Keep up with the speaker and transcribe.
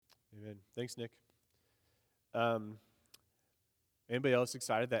Amen. Thanks, Nick. Um, Anybody else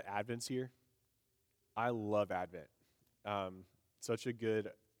excited that Advent's here? I love Advent. Um, Such a good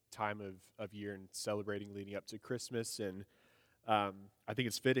time of year and celebrating leading up to Christmas. And I think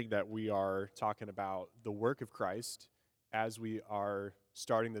it's fitting that we are talking about the work of Christ as we are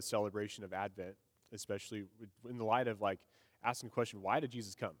starting the celebration of Advent, especially in the light of like asking the question, why did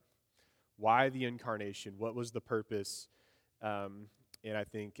Jesus come? Why the incarnation? What was the purpose? Um, and I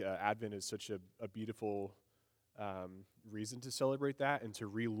think Advent is such a beautiful reason to celebrate that and to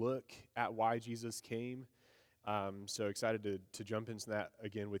relook at why Jesus came. So excited to jump into that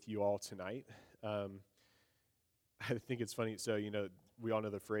again with you all tonight. Um, I think it's funny. So, we all know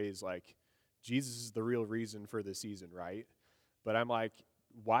the phrase like, Jesus is the real reason for the season, right? But I'm like,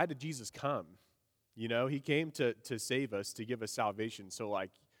 why did Jesus come? He came to save us, to give us salvation. So, like,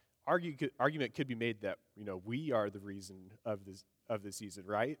 argument could be made that, we are the reason of the season,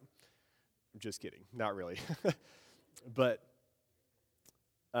 right? I'm just kidding. Not really. But,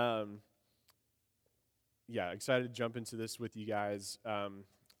 um, yeah, excited to jump into this with you guys.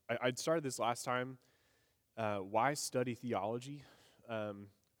 I'd started this last time. Why study theology? Um,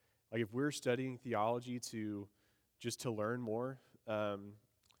 like if we're studying theology to learn more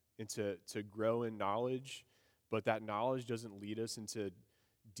and to grow in knowledge, but that knowledge doesn't lead us into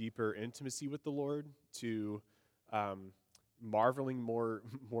deeper intimacy with the Lord, to um, marveling more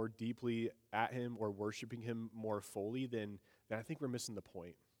deeply at Him or worshiping Him more fully, then I think we're missing the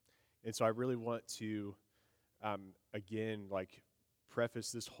point. And so I really want to again like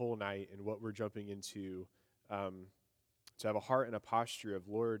preface this whole night and what we're jumping into. Um, to have a heart and a posture of,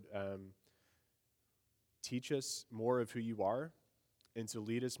 Lord, teach us more of who you are and to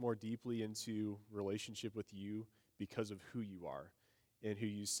lead us more deeply into relationship with you because of who you are and who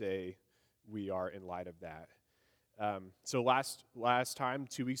you say we are in light of that. So last time,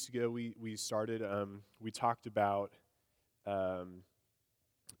 2 weeks ago, we started, we talked about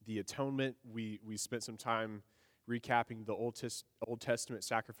the atonement. We spent some time recapping the Old Testament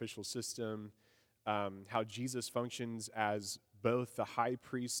sacrificial system, how Jesus functions as both the high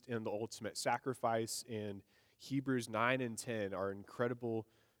priest and the ultimate sacrifice. And Hebrews 9 and 10 are incredible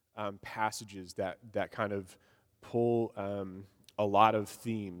passages that kind of pull a lot of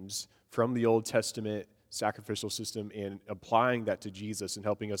themes from the Old Testament sacrificial system and applying that to Jesus and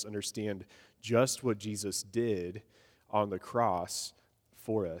helping us understand just what Jesus did on the cross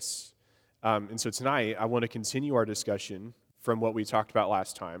for us. And so tonight, I want to continue our discussion from what we talked about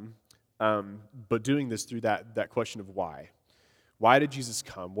last time, but doing this through that question of why. Why did Jesus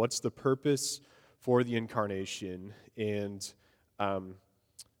come? What's the purpose for the incarnation? Um,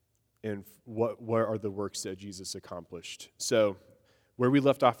 and what are the works that Jesus accomplished? So where we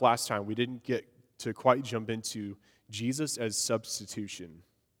left off last time, we didn't get to quite jump into Jesus as substitution.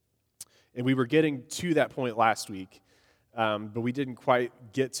 And we were getting to that point last week, but we didn't quite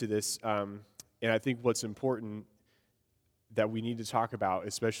get to this. And I think what's important that we need to talk about,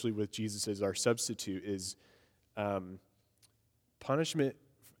 especially with Jesus as our substitute, is punishment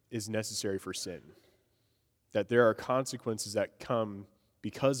is necessary for sin. That there are consequences that come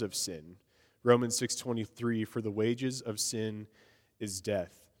because of sin. Romans 6:23, for the wages of sin is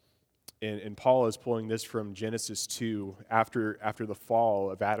death. And Paul is pulling this from Genesis 2, after the fall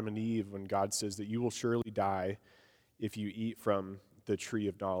of Adam and Eve, when God says that you will surely die if you eat from the tree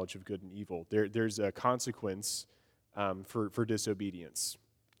of knowledge of good and evil. There's a consequence for disobedience.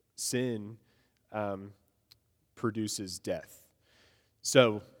 Sin produces death.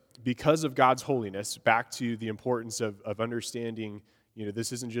 So because of God's holiness, back to the importance of understanding,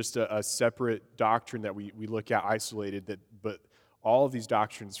 this isn't just a separate doctrine that we look at isolated, but all of these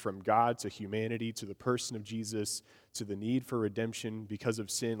doctrines from God to humanity to the person of Jesus to the need for redemption because of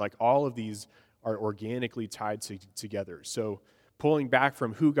sin, like all of these are organically tied together. So pulling back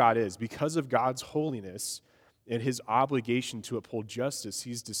from who God is, because of God's holiness and his obligation to uphold justice,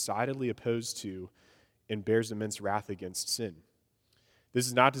 he's decidedly opposed to and bears immense wrath against sin. This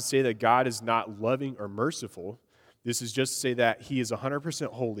is not to say that God is not loving or merciful. This is just to say that he is 100%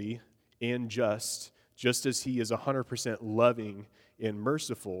 holy and just as he is 100% loving and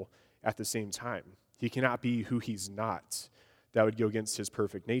merciful at the same time. He cannot be who he's not. That would go against his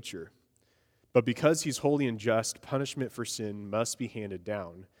perfect nature. But because he's holy and just, punishment for sin must be handed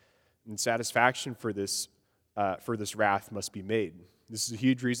down, and satisfaction for this wrath must be made. This is a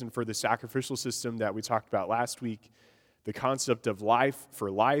huge reason for the sacrificial system that we talked about last week, the concept of life for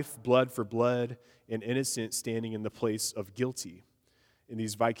life, blood for blood, and innocent standing in the place of guilty. And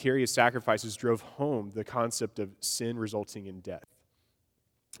these vicarious sacrifices drove home the concept of sin resulting in death,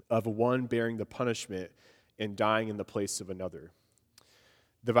 of one bearing the punishment and dying in the place of another.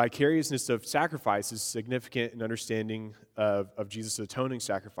 The vicariousness of sacrifice is significant in understanding of Jesus' atoning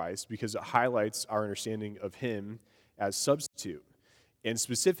sacrifice because it highlights our understanding of him as substitute. And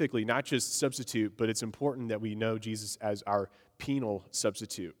specifically, not just substitute, but it's important that we know Jesus as our penal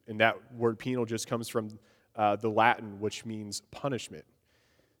substitute. And that word penal just comes from the Latin, which means punishment.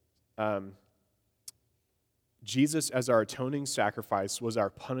 Jesus, as our atoning sacrifice, was our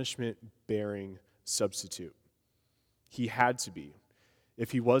punishment-bearing substitute. He had to be.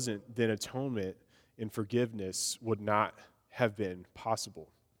 If he wasn't, then atonement and forgiveness would not have been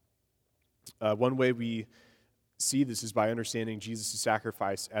possible. One way we see this is by understanding Jesus'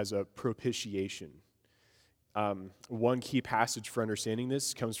 sacrifice as a propitiation. One key passage for understanding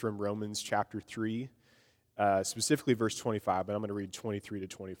this comes from Romans chapter 3, specifically verse 25, but I'm going to read 23 to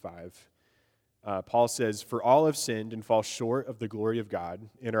 25. Paul says, "For all have sinned and fall short of the glory of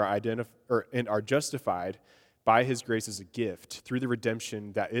God and are justified by his grace as a gift through the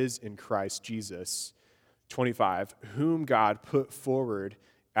redemption that is in Christ Jesus." 25, "Whom God put forward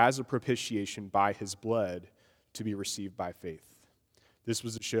as a propitiation by his blood to be received by faith." This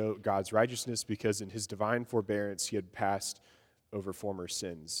was to show God's righteousness because in his divine forbearance he had passed over former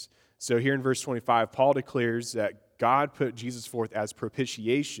sins. So here in verse 25, Paul declares that God put Jesus forth as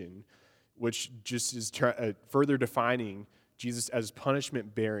propitiation, which just is further defining Jesus as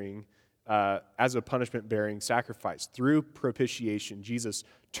punishment-bearing, as a punishment-bearing sacrifice. Through propitiation, Jesus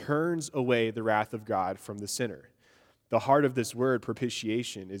turns away the wrath of God from the sinner. The heart of this word,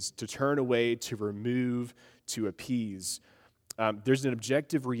 propitiation, is to turn away, to remove, to appease. There's an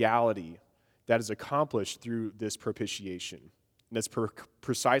objective reality that is accomplished through this propitiation. And that's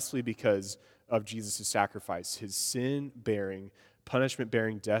precisely because of Jesus' sacrifice, his sin-bearing,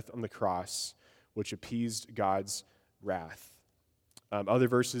 punishment-bearing death on the cross, which appeased God's wrath. Other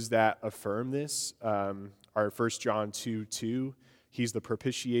verses that affirm this are 1 John 2:2. He's the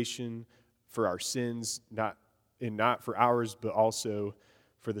propitiation for our sins, not for ours, but also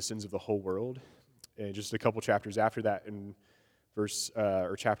for the sins of the whole world. And just a couple chapters after that, in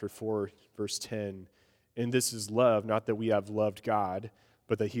chapter 4, verse 10, "And this is love, not that we have loved God,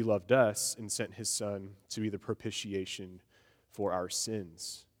 but that he loved us and sent his Son to be the propitiation for our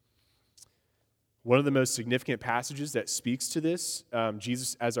sins." One of the most significant passages that speaks to this,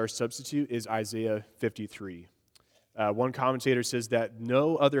 Jesus as our substitute, is Isaiah 53. One commentator says that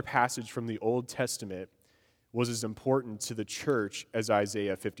no other passage from the Old Testament was as important to the church as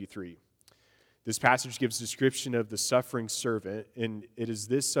Isaiah 53. This passage gives description of the suffering servant, and it is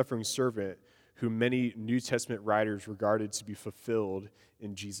this suffering servant who many New Testament writers regarded to be fulfilled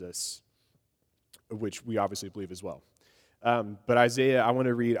in Jesus, which we obviously believe as well. But I want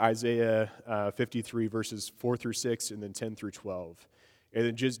to read Isaiah 53, verses 4 through 6, and then 10 through 12. And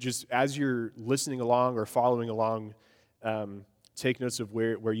then just as you're listening along or following along, take notes of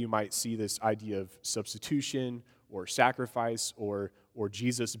where you might see this idea of substitution or sacrifice or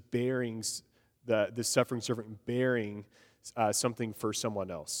Jesus bearing, the suffering servant bearing something for someone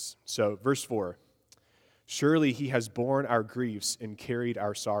else. So verse 4, "Surely he has borne our griefs and carried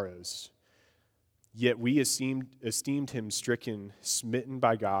our sorrows. Yet we esteemed him stricken, smitten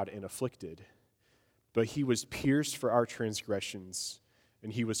by God, and afflicted. But he was pierced for our transgressions,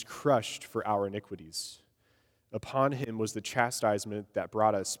 and he was crushed for our iniquities. Upon him was the chastisement that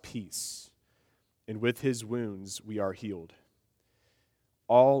brought us peace, and with his wounds we are healed.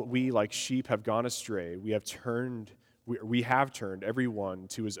 All we like sheep have gone astray. We have turned every one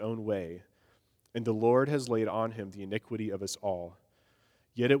to his own way, and the Lord has laid on him the iniquity of us all.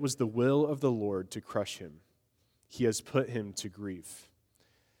 Yet it was the will of the Lord to crush him. He has put him to grief.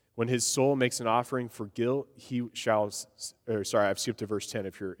 When his soul makes an offering for guilt, I've skipped to verse 10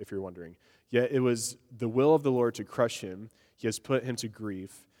 if you're wondering. Yet it was the will of the Lord to crush him. He has put him to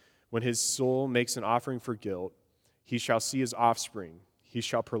grief. When his soul makes an offering for guilt, he shall see his offspring. He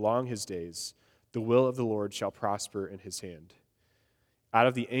shall prolong his days. The will of the Lord shall prosper in his hand. Out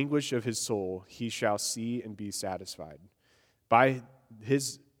of the anguish of his soul he shall see and be satisfied. By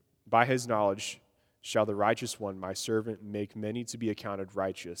his knowledge shall the righteous one, my servant, make many to be accounted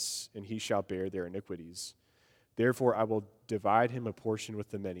righteous, and he shall bear their iniquities. Therefore I will divide him a portion with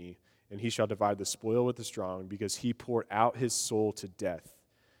the many, and he shall divide the spoil with the strong, because he poured out his soul to death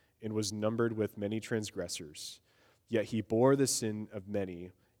and was numbered with many transgressors. Yet he bore the sin of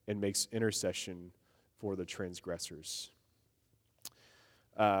many and makes intercession for the transgressors."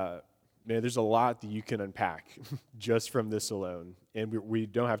 Man, there's a lot that you can unpack just from this alone. And we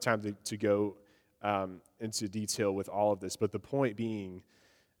don't have time to go into detail with all of this. But the point being,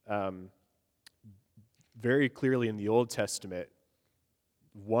 very clearly in the Old Testament,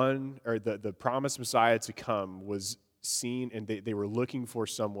 the promised Messiah to come was seen, and they were looking for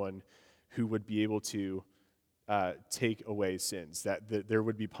someone who would be able to take away sins, that there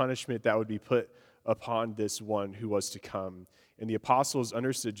would be punishment that would be put upon this one who was to come. And the apostles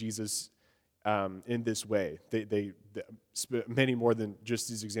understood Jesus in this way. Many more than just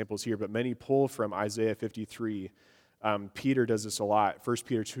these examples here, but many pull from Isaiah 53. Peter does this a lot. 1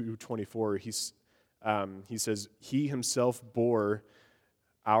 Peter 2:24, he says, he himself bore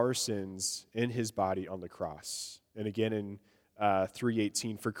our sins in his body on the cross. And again in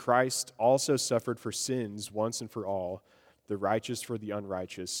 3:18, for Christ also suffered for sins once and for all, the righteous for the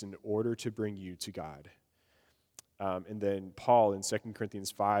unrighteous, in order to bring you to God. And then Paul in 2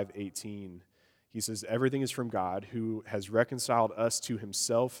 Corinthians 5:18, he says, everything is from God, who has reconciled us to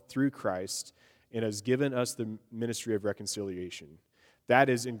himself through Christ and has given us the ministry of reconciliation. That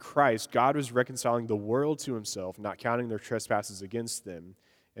is, in Christ, God was reconciling the world to himself, not counting their trespasses against them,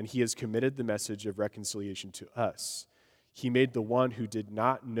 and he has committed the message of reconciliation to us. He made the one who did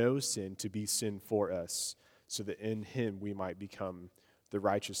not know sin to be sin for us, so that in him we might become the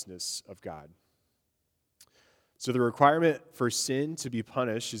righteousness of God. So the requirement for sin to be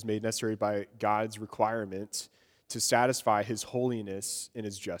punished is made necessary by God's requirement to satisfy his holiness and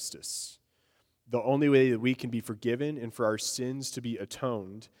his justice. The only way that we can be forgiven and for our sins to be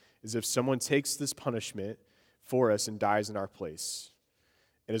atoned is if someone takes this punishment for us and dies in our place.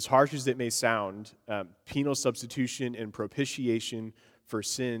 And as harsh as it may sound, penal substitution and propitiation for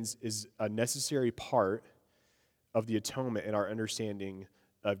sins is a necessary part of the atonement in our understanding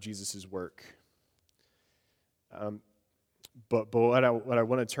of Jesus' work. But what I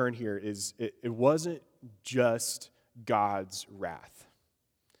want to turn here is it wasn't just God's wrath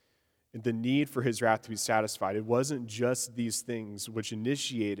and the need for his wrath to be satisfied. It wasn't just these things which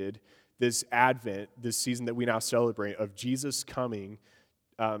initiated this Advent, this season that we now celebrate, of Jesus coming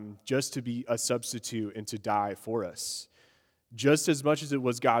just to be a substitute and to die for us. Just as much as it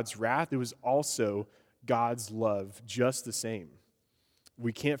was God's wrath, it was also God's love, just the same.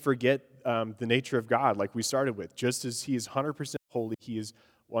 We can't forget the nature of God, like we started with. Just as he is 100% holy, he is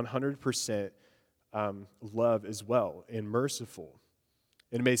 100% love as well and merciful.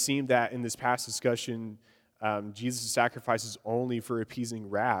 And it may seem that in this past discussion, Jesus' sacrifice is only for appeasing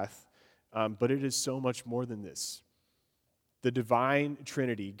wrath, but it is so much more than this. The divine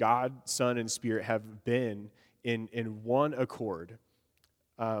Trinity, God, Son, and Spirit, have been in one accord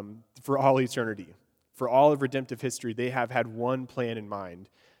for all eternity. For all of redemptive history, they have had one plan in mind.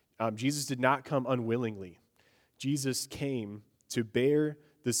 Jesus did not come unwillingly. Jesus came to bear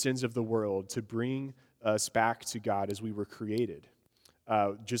the sins of the world, to bring us back to God as we were created,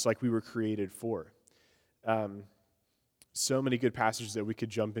 just like we were created for. So many good passages that we could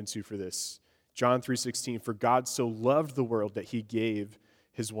jump into for this. John 3:16, for God so loved the world that he gave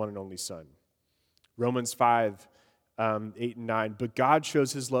his one and only Son. Romans 5:8 and 9, but God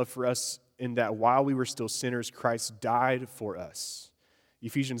shows his love for us in that while we were still sinners, Christ died for us.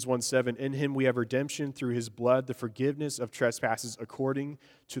 Ephesians 1:7, in him we have redemption through his blood, the forgiveness of trespasses according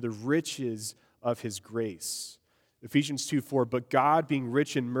to the riches of his grace. Ephesians 2:4, but God, being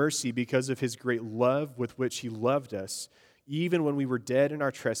rich in mercy because of his great love with which he loved us, even when we were dead in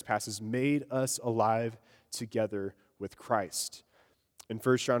our trespasses, made us alive together with Christ. In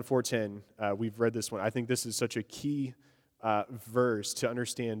 1 John 4:10, we've read this one. I think this is such a key verse to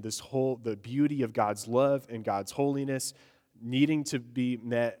understand the beauty of God's love and God's holiness needing to be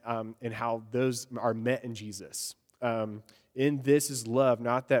met and how those are met in Jesus. In this is love,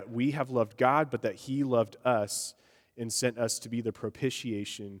 not that we have loved God, but that he loved us and sent us to be the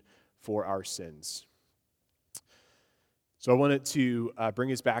propitiation for our sins. So I wanted to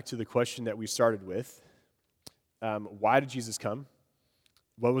bring us back to the question that we started with. Why did Jesus come?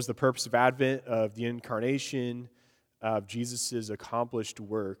 What was the purpose of Advent, of the incarnation, of Jesus' accomplished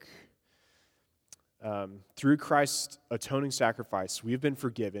work? Through Christ's atoning sacrifice, we have been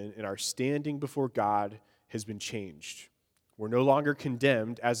forgiven, and our standing before God has been changed. We're no longer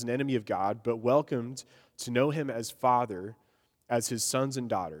condemned as an enemy of God, but welcomed to know him as Father, as his sons and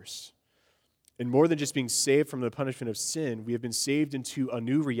daughters. And more than just being saved from the punishment of sin, we have been saved into a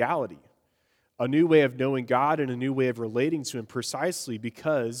new reality, a new way of knowing God and a new way of relating to him precisely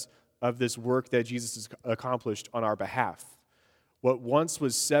because of this work that Jesus has accomplished on our behalf. What once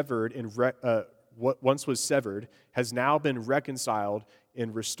was severed has now been reconciled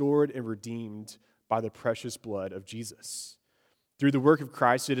and restored and redeemed by the precious blood of Jesus. Through the work of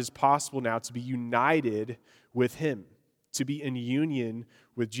Christ, it is possible now to be united with him, to be in union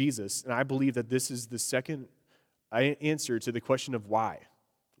with Jesus. And I believe that this is the second answer to the question of why.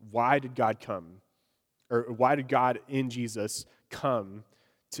 Why did God come? Or why did God in Jesus come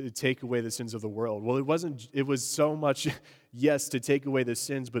to take away the sins of the world. Well, it was so much, yes, to take away the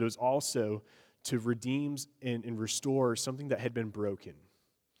sins, but it was also to redeem and restore something that had been broken.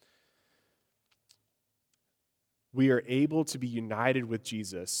 We are able to be united with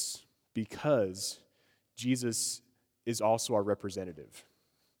Jesus because Jesus is also our representative.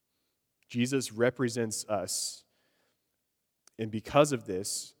 Jesus represents us. And because of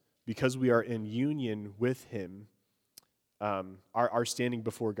this, because we are in union with him, our standing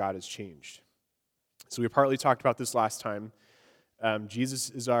before God has changed. So we partly talked about this last time. Jesus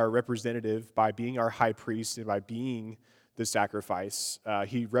is our representative by being our high priest and by being the sacrifice.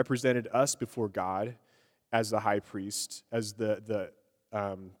 He represented us before God as the high priest, as the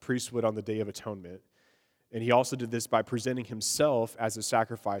priest would on the Day of Atonement. And he also did this by presenting himself as a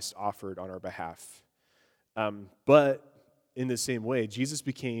sacrifice offered on our behalf. But in the same way, Jesus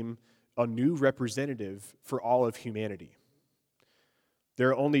became a new representative for all of humanity. There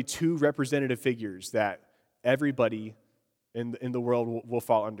are only two representative figures that everybody in the world will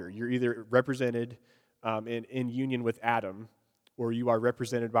fall under. You're either represented in union with Adam, or you are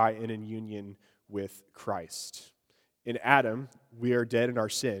represented by and in union with Christ. In Adam, we are dead in our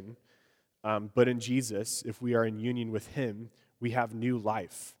sin, but in Jesus, if we are in union with him, we have new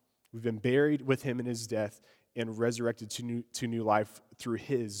life. We've been buried with him in his death and resurrected to new life through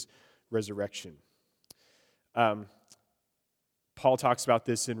his resurrection. Paul talks about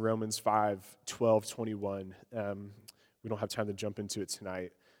this in Romans 5:12-21. We don't have time to jump into it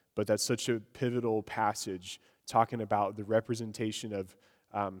tonight, but that's such a pivotal passage talking about the representation of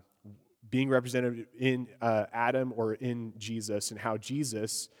being represented in Adam or in Jesus, and how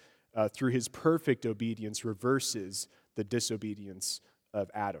Jesus, through his perfect obedience, reverses the disobedience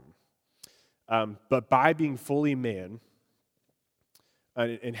of Adam. But by being fully man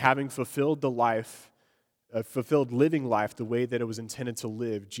and having fulfilled fulfilled living life the way that it was intended to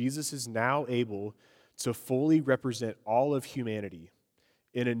live, Jesus is now able to fully represent all of humanity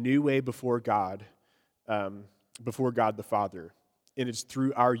in a new way before God the Father. And it's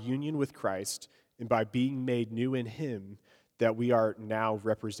through our union with Christ and by being made new in him that we are now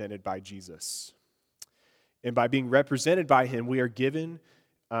represented by Jesus. And by being represented by him, we are given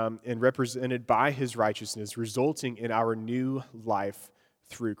and represented by his righteousness, resulting in our new life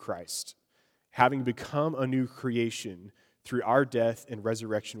through Christ. Having become a new creation through our death and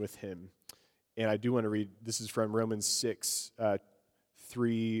resurrection with him. And I do want to read, this is from Romans 6,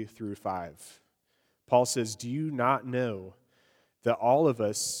 3-5. Paul says, "Do you not know that all of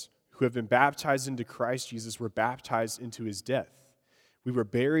us who have been baptized into Christ Jesus were baptized into his death? We were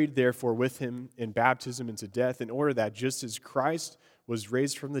buried, therefore, with him in baptism into death, in order that just as Christ was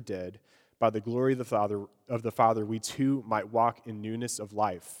raised from the dead by the glory of the Father, we too might walk in newness of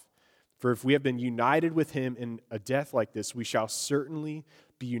life. For if we have been united with him in a death like this, we shall certainly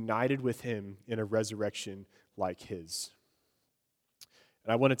be united with him in a resurrection like his."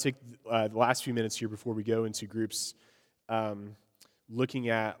 And I want to take the last few minutes here before we go into groups, looking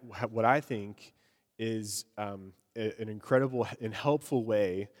at what I think is an incredible and helpful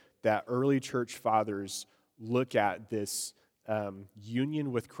way that early church fathers look at this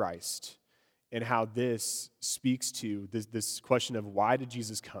union with Christ and how this speaks to this question of why did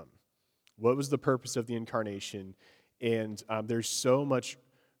Jesus come? What was the purpose of the incarnation? And there's so much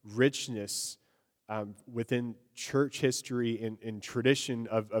richness within church history and tradition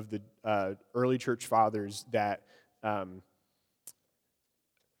of the early church fathers that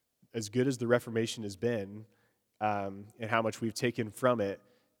as good as the Reformation has been and how much we've taken from it,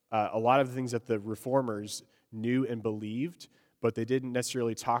 a lot of the things that the reformers knew and believed, but they didn't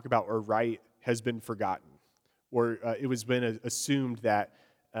necessarily talk about or write, has been forgotten. Or it was been assumed that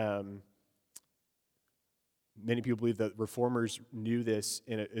many people believe that reformers knew this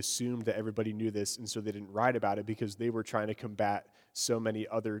and assumed that everybody knew this, and so they didn't write about it because they were trying to combat so many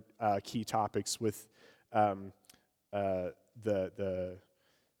other key topics with the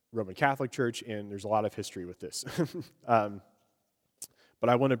Roman Catholic Church, and there's a lot of history with this. But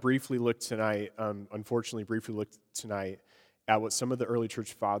I want to briefly look tonight, at what some of the early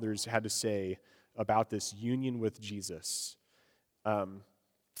church fathers had to say about this union with Jesus. And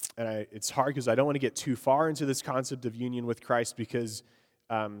it's hard because I don't want to get too far into this concept of union with Christ because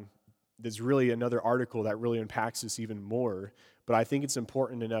there's really another article that really unpacks this even more. But I think it's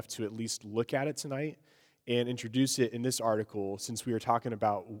important enough to at least look at it tonight and introduce it in this article, since we are talking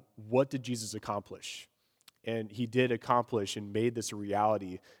about what did Jesus accomplish. And he did accomplish and made this a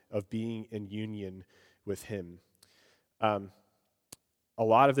reality of being in union with him. A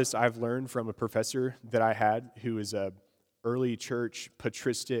lot of this I've learned from a professor that I had who is a early church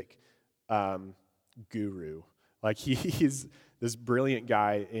patristic guru. Like he's this brilliant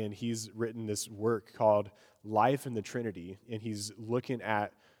guy, and he's written this work called Life in the Trinity, and he's looking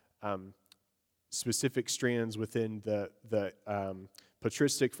at specific strands within the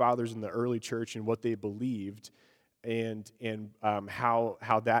patristic fathers in the early church and what they believed, and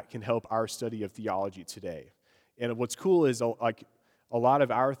how that can help our study of theology today. And what's cool is like a lot of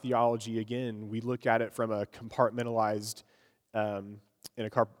our theology, again, we look at it from a compartmentalized in a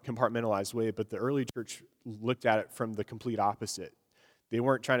compartmentalized way, but the early church looked at it from the complete opposite. They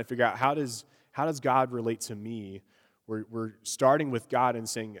weren't trying to figure out how does God relate to me. We're starting with God and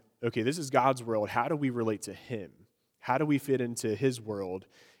saying, okay, this is God's world. How do we relate to Him? How do we fit into His world?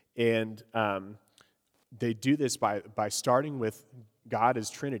 And they do this by starting with God as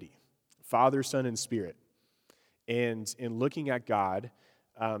Trinity, Father, Son, and Spirit. And in looking at God,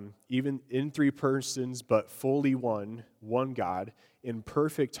 even in three persons, but fully one God, in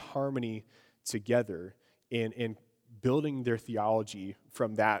perfect harmony together, and building their theology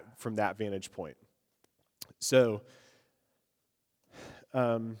from that vantage point. So,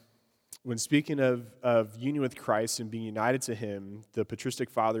 when speaking of union with Christ and being united to Him, the patristic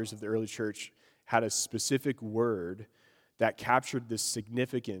fathers of the early church had a specific word that captured the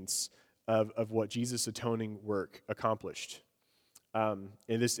significance of what Jesus' atoning work accomplished. And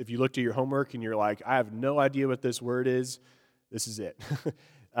this, if you looked at your homework and you're like, I have no idea what this word is, this is it.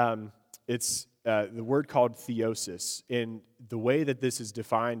 It's the word called theosis. And the way that this is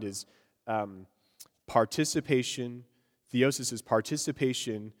defined is participation. Theosis is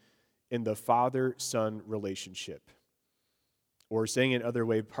participation in the Father-Son relationship. Or saying it another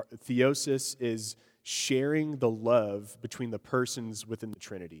way, theosis is sharing the love between the persons within the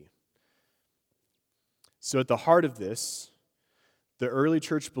Trinity. So at the heart of this, the early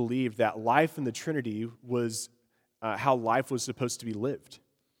church believed that life in the Trinity was how life was supposed to be lived.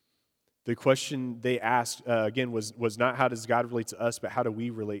 The question they asked, again, was not how does God relate to us, but how do we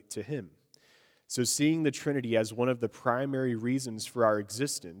relate to Him? So seeing the Trinity as one of the primary reasons for our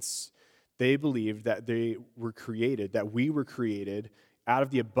existence, they believed that we were created out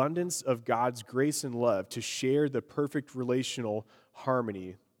of the abundance of God's grace and love to share the perfect relational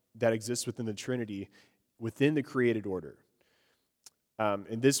harmony that exists within the Trinity, within the created order.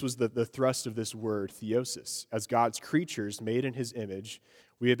 And this was the thrust of this word, theosis. As God's creatures made in His image,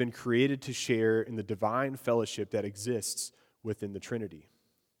 we have been created to share in the divine fellowship that exists within the Trinity.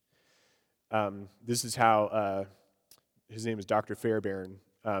 This is how, his name is Dr. Fairbairn,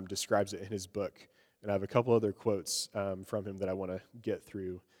 describes it in his book. And I have a couple other quotes from him that I want to get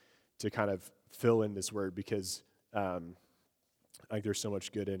through to kind of fill in this word because I think there's so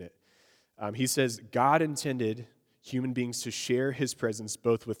much good in it. He says, God intended human beings to share His presence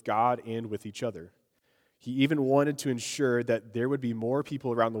both with God and with each other. He even wanted to ensure that there would be more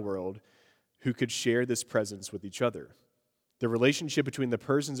people around the world who could share this presence with each other. The relationship between the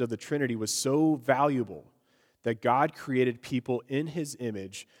persons of the Trinity was so valuable that God created people in His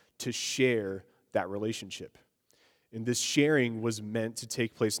image to share that relationship. And this sharing was meant to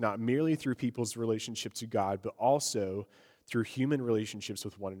take place not merely through people's relationship to God, but also through human relationships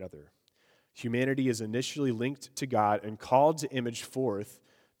with one another. Humanity is initially linked to God and called to image forth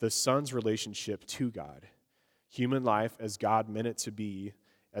the Son's relationship to God. Human life, as God meant it to be,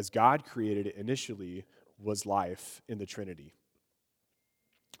 as God created it initially, was life in the Trinity.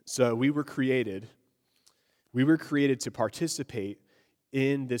 So we were created to participate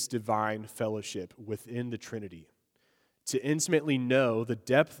in this divine fellowship within the Trinity, to intimately know the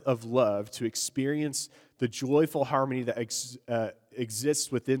depth of love, to experience the joyful harmony that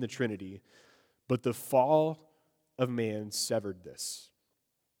exists within the Trinity. But the fall of man severed this.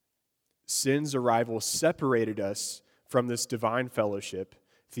 Sin's arrival separated us from this divine fellowship,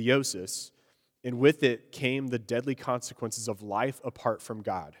 theosis, and with it came the deadly consequences of life apart from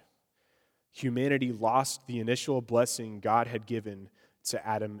God. Humanity lost the initial blessing God had given to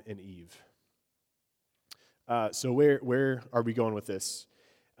Adam and Eve. So where are we going with this?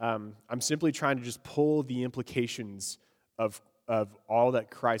 I'm simply trying to just pull the implications of all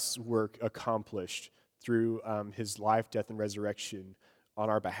that Christ's work accomplished through His life, death, and resurrection on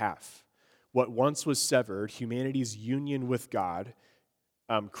our behalf. What once was severed, humanity's union with God,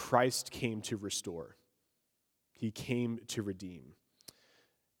 Christ came to restore. He came to redeem.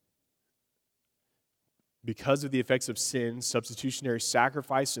 Because of the effects of sin, substitutionary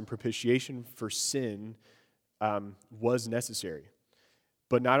sacrifice and propitiation for sin was necessary.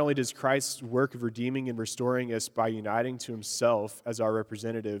 But not only does Christ's work of redeeming and restoring us by uniting to Himself as our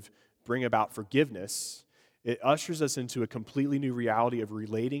representative bring about forgiveness, it ushers us into a completely new reality of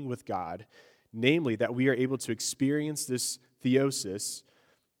relating with God, namely that we are able to experience this theosis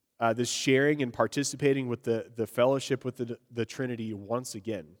this sharing and participating with the fellowship with the Trinity once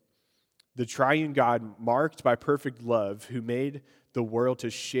again. The triune God, marked by perfect love, who made the world to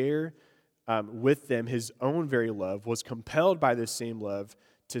share with them his own very love, was compelled by this same love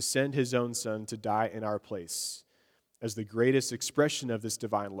to send his own Son to die in our place as the greatest expression of this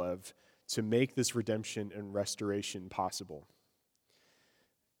divine love to make this redemption and restoration possible.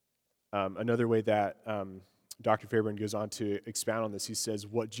 Another way that Dr. Fairbairn goes on to expound on this, he says,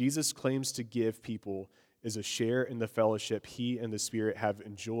 what Jesus claims to give people is a share in the fellowship he and the Spirit have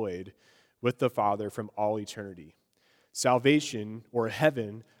enjoyed with the Father from all eternity. Salvation, or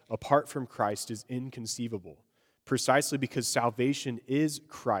heaven, apart from Christ is inconceivable. Precisely because salvation is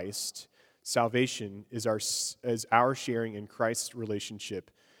Christ, salvation is our sharing in Christ's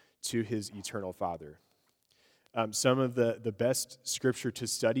relationship to his eternal Father. Some of the best scripture to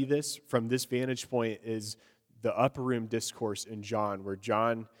study this from this vantage point is the upper room discourse in John, where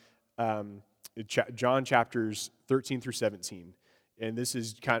John chapters 13 through 17. And this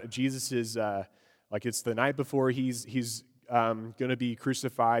is kind of Jesus' like it's the night before he's going to be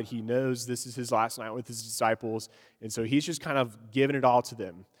crucified. He knows this is his last night with his disciples. And so he's just kind of giving it all to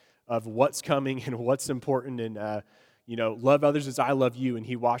them of what's coming and what's important. And, love others as I love you. And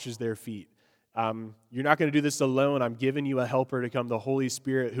he washes their feet. You're not going to do this alone. I'm giving you a helper to come, the Holy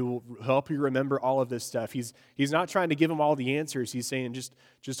Spirit, who will help you remember all of this stuff. He's not trying to give them all the answers. He's saying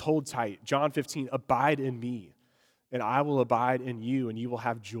just hold tight. John 15, abide in me, and I will abide in you, and you will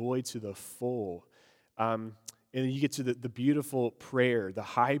have joy to the full. And then you get to the beautiful prayer, the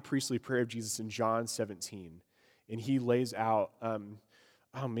high priestly prayer of Jesus in John 17. And he lays out,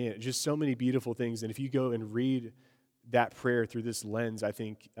 just so many beautiful things. And if you go and read that prayer through this lens, I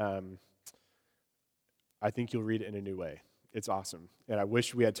think you'll read it in a new way. It's awesome. And I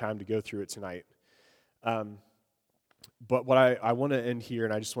wish we had time to go through it tonight. But what I want to end here,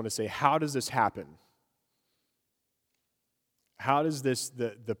 and I just want to say, how does this happen? How does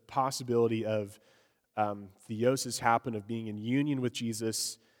the possibility of theosis happen, of being in union with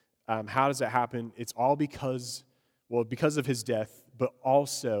Jesus? How does that happen? It's all because of his death, but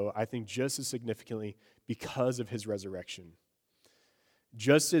also, I think just as significantly, because of his resurrection.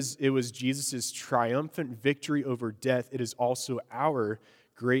 Just as it was Jesus' triumphant victory over death, it is also our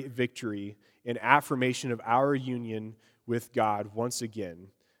great victory and affirmation of our union with God once again,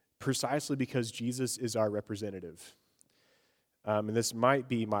 precisely because Jesus is our representative. And this might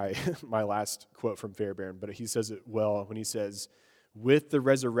be my last quote from Fairbairn, but he says it well when he says, with the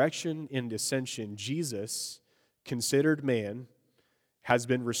resurrection and ascension, Jesus, considered man, has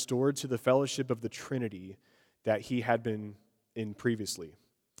been restored to the fellowship of the Trinity that he had been in previously.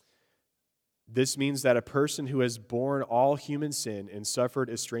 This means that a person who has borne all human sin and suffered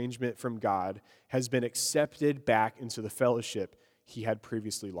estrangement from God has been accepted back into the fellowship he had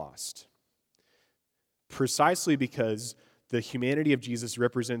previously lost. Precisely because the humanity of Jesus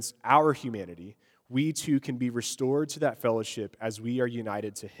represents our humanity, we too can be restored to that fellowship as we are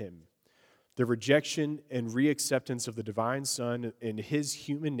united to him. The rejection and reacceptance of the divine Son in his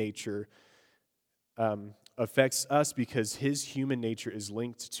human nature affects us because his human nature is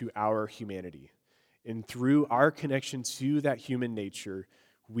linked to our humanity. And through our connection to that human nature,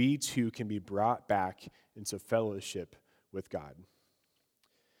 we too can be brought back into fellowship with God.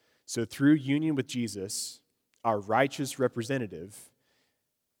 So through union with Jesus, our righteous representative,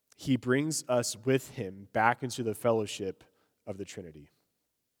 he brings us with him back into the fellowship of the Trinity.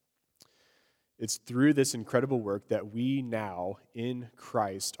 It's through this incredible work that we now, in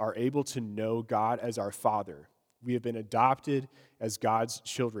Christ, are able to know God as our Father. We have been adopted as God's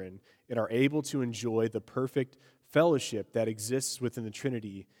children and are able to enjoy the perfect fellowship that exists within the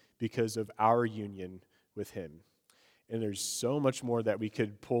Trinity because of our union with him. And there's so much more that we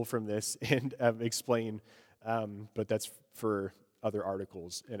could pull from this and explain, but that's for other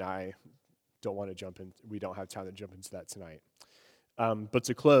articles, and I don't want to jump in. We don't have time to jump into that tonight. But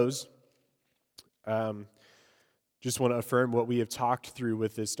to close, just want to affirm what we have talked through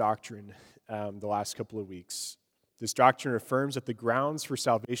with this doctrine the last couple of weeks. This doctrine affirms that the grounds for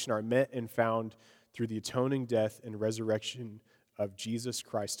salvation are met and found through the atoning death and resurrection of Jesus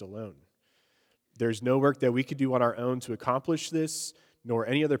Christ alone. There's no work that we could do on our own to accomplish this, nor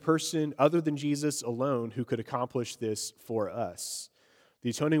any other person other than Jesus alone who could accomplish this for us. The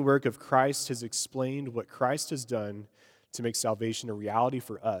atoning work of Christ has explained what Christ has done to make salvation a reality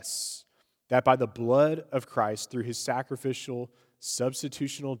for us, that by the blood of Christ, through his sacrificial,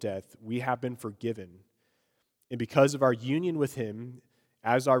 substitutional death, we have been forgiven. And because of our union with him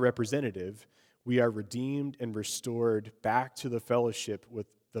as our representative, we are redeemed and restored back to the fellowship with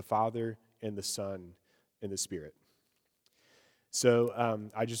the Father and the Son and the Spirit. So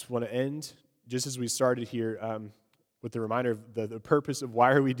I just want to end, just as we started here, with the reminder of the purpose of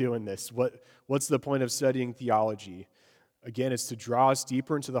why are we doing this? What's the point of studying theology? Again, it's to draw us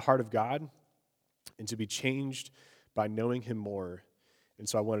deeper into the heart of God and to be changed by knowing him more. And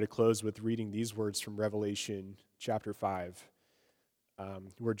so I wanted to close with reading these words from Revelation chapter 5,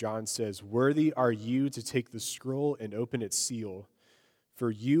 where John says, "Worthy are you to take the scroll and open its seal, for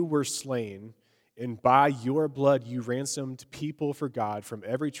you were slain, and by your blood you ransomed people for God from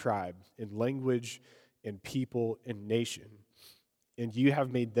every tribe and language and people and nation. And you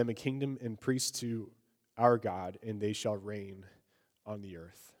have made them a kingdom and priests to our God, and they shall reign on the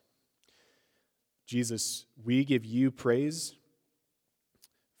earth." Jesus, we give you praise,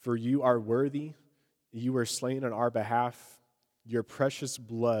 for you are worthy. You were slain on our behalf. Your precious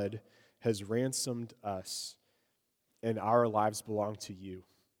blood has ransomed us, and our lives belong to you.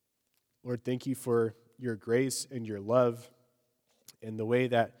 Lord, thank you for your grace and your love and the way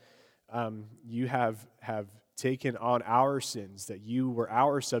that you have taken on our sins, that you were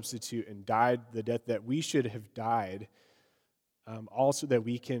our substitute and died the death that we should have died, also that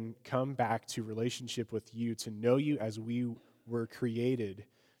we can come back to relationship with you, to know you as we were created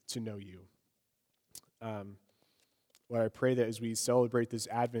to know you. Lord, I pray that as we celebrate this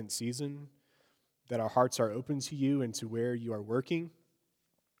Advent season, that our hearts are open to you and to where you are working.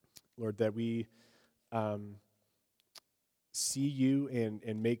 Lord, that we see you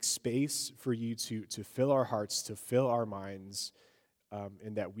and make space for you to fill our hearts, to fill our minds,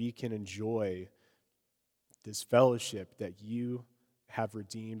 and that we can enjoy this fellowship that you have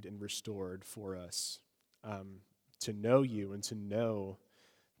redeemed and restored for us, to know you and to know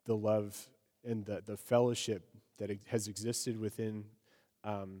the love and the fellowship that has existed within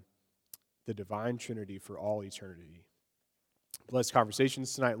the divine Trinity for all eternity. Bless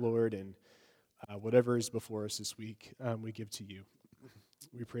conversations tonight, Lord, and whatever is before us this week, we give to you.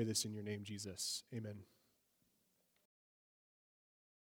 We pray this in your name, Jesus. Amen.